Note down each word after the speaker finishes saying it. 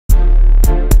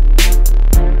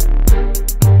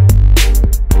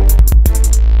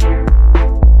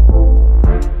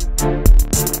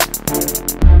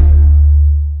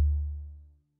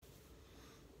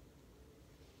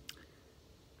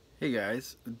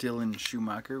guys, Dylan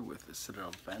Schumacher with the Citadel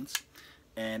Defense,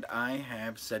 and I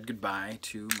have said goodbye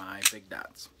to my big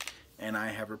dots, and I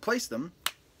have replaced them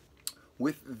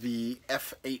with the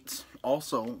F8s,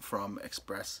 also from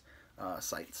Express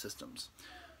Sight Systems.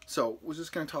 So we're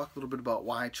just going to talk a little bit about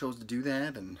why I chose to do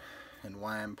that, and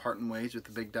why I'm parting ways with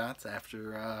the big dots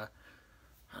after I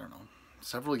don't know,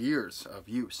 several years of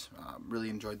use. Really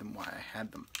enjoyed them while I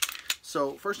had them.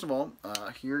 So first of all,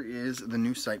 here is the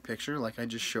new sight picture like I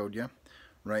just showed you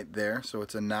right there. So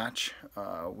it's a notch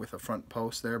with a front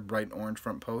post there, bright orange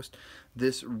front post.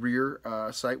 This rear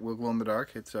sight will glow in the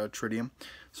dark. It's tritium,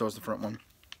 so is the front one.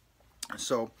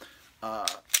 So I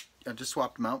just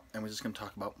swapped them out, and we're just going to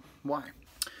talk about why.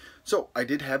 So I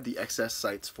did have the XS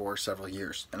sights for several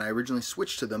years, and I originally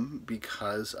switched to them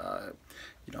because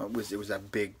you know, it was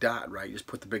that big dot, right? You just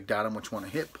put the big dot on which one to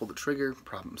hit, pull the trigger,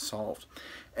 problem solved.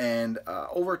 And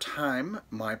over time,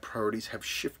 my priorities have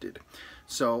shifted.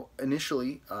 So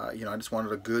initially, you know, I just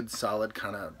wanted a good, solid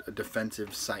kind of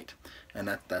defensive sight, and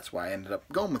that's why I ended up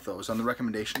going with those on the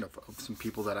recommendation of some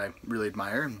people that I really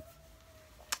admire, and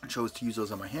chose to use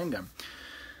those on my handgun.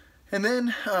 And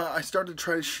then I started to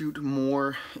try to shoot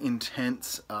more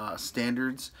intense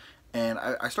standards, and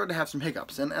I started to have some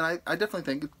hiccups. And I definitely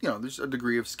think, you know, there's a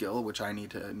degree of skill which I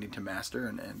need to master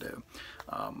and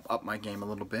up my game a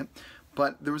little bit.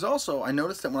 But there was also, I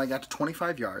noticed that when I got to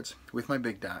 25 yards with my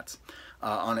big dots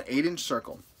on an 8-inch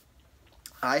circle,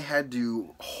 I had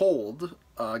to hold,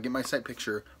 get my sight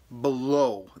picture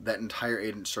below that entire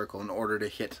 8-inch circle in order to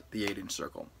hit the 8-inch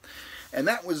circle. And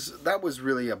that was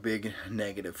really a big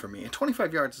negative for me. And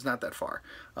 25 yards is not that far.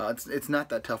 It's not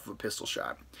that tough of a pistol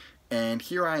shot. And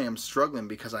here I am struggling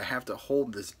because I have to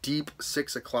hold this deep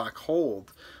 6 o'clock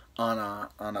hold on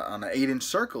an 8-inch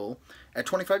circle at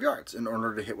 25 yards in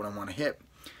order to hit what I want to hit.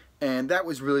 And that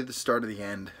was really the start of the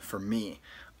end for me.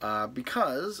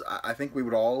 Because I think we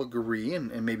would all agree,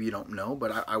 and maybe you don't know,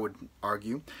 but I would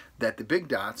argue that the big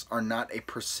dots are not a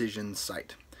precision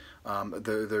sight.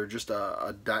 They're just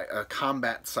a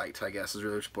combat sight, I guess, is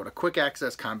really what you put, a quick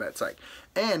access combat sight.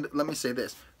 And let me say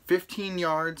this, 15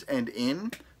 yards and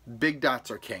in, big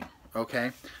dots are king,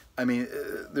 okay? I mean,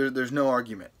 there's no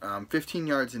argument. 15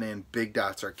 yards and in, big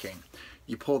dots are king.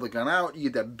 You pull the gun out, you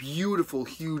get that beautiful,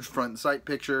 huge front sight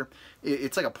picture.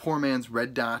 It's like a poor man's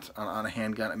red dot on a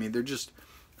handgun. I mean, they're just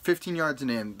 15 yards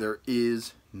and in, there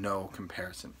is no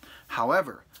comparison.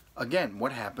 However, again,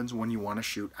 what happens when you want to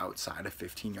shoot outside of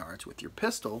 15 yards with your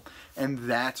pistol? And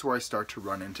that's where I start to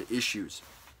run into issues.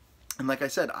 And like I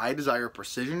said, I desire a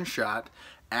precision shot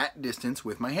at distance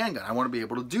with my handgun. I want to be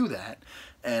able to do that,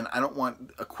 and I don't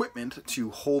want equipment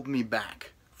to hold me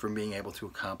back from being able to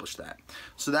accomplish that.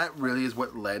 So that really is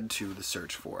what led to the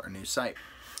search for a new sight.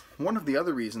 One of the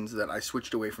other reasons that I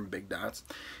switched away from big dots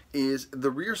is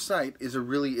the rear sight is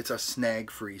it's a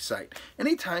snag-free sight.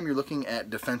 Anytime you're looking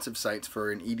at defensive sights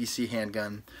for an EDC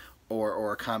handgun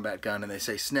or a combat gun and they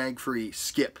say snag-free,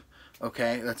 skip,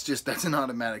 okay? That's an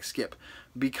automatic skip,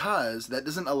 because that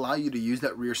doesn't allow you to use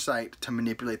that rear sight to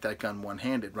manipulate that gun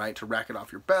one-handed, right? To rack it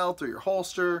off your belt or your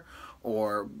holster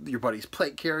or your buddy's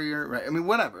plate carrier, right? I mean,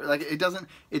 whatever. Like, it doesn't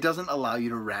allow you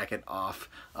to rack it off.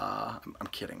 I'm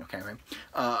kidding, okay,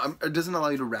 right? It doesn't allow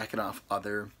you to rack it off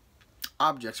other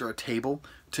objects or a table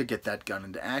to get that gun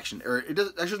into action. Or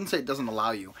I shouldn't say it doesn't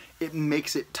allow you. It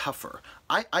makes it tougher.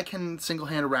 I can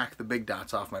single-hand rack the big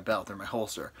dots off my belt or my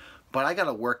holster, but I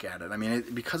gotta work at it. I mean,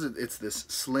 because it's this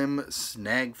slim,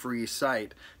 snag-free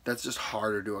sight, that's just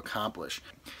harder to accomplish.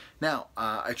 Now,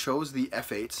 I chose the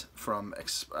F8s from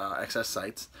XS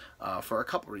Sights for a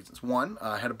couple reasons. One,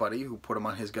 I had a buddy who put them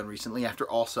on his gun recently after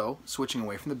also switching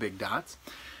away from the big dots,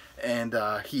 and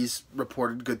he's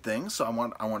reported good things, so I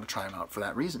want to try them out for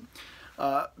that reason.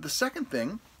 The second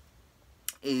thing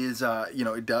is, you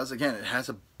know, it has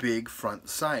a big front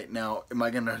sight. Now, am I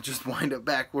going to just wind up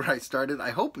back where I started? I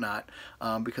hope not,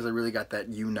 because I really got that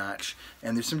U notch,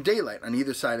 and there's some daylight on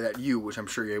either side of that U, which I'm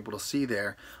sure you're able to see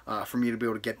there, for me to be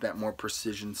able to get that more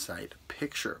precision sight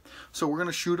picture. So we're going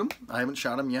to shoot them. I haven't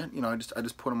shot them yet. You know, I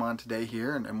just put them on today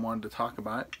here and wanted to talk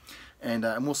about it. And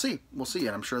we'll see, and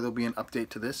I'm sure there'll be an update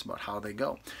to this about how they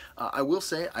go. I will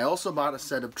say, I also bought a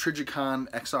set of Trijicon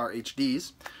XR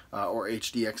HDs, or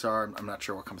HD XR, I'm not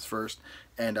sure what comes first,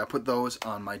 and I put those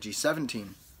on my G17.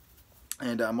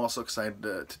 And I'm also excited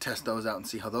to test those out and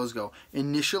see how those go.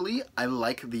 Initially, I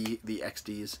like the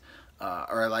XDs,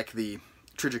 or I like the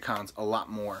Trijicons a lot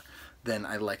more than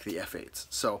I like the F8s.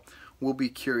 So we'll be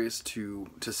curious to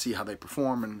see how they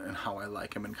perform and how I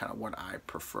like them and kind of what I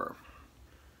prefer.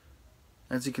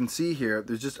 As you can see here,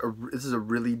 there's just this is a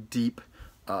really deep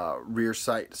rear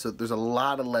sight, so there's a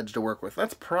lot of ledge to work with.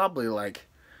 That's probably like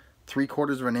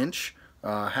 3/4 of an inch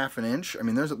half an inch. I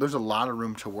mean, there's a lot of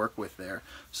room to work with there,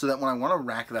 so that when I want to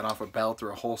rack that off a belt or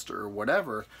a holster or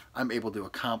whatever, I'm able to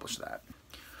accomplish that.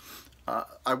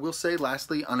 I will say,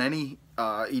 lastly, on any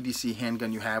EDC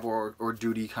handgun you have, or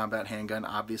duty combat handgun,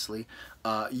 obviously,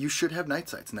 you should have night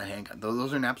sights in that handgun.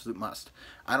 Those are an absolute must.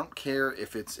 I don't care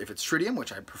if it's tritium,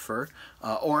 which I prefer,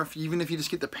 or even if you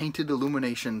just get the painted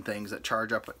illumination things that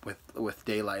charge up with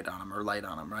daylight on them or light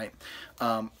on them, right?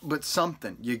 But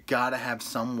something, you gotta have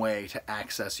some way to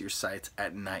access your sights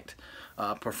at night.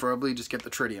 Preferably just get the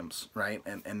tritiums, right?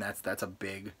 And that's a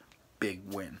big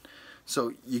win.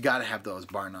 So you got to have those,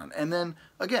 bar none. And then,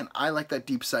 again, I like that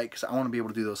deep sight because I want to be able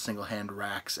to do those single-hand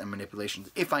racks and manipulations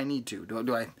if I need to.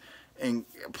 Do I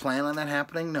plan on that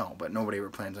happening? No, but nobody ever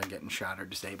plans on getting shot or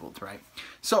disabled, right?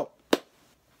 So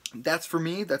that's for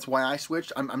me. That's why I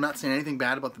switched. I'm not saying anything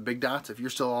bad about the big dots. If you're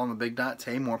still all on the big dots,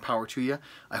 hey, more power to you.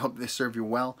 I hope they serve you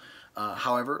well.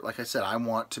 However, like I said, I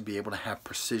want to be able to have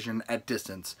precision at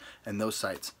distance, and those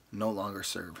sights no longer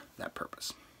serve that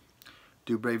purpose.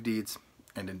 Do brave deeds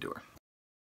and endure.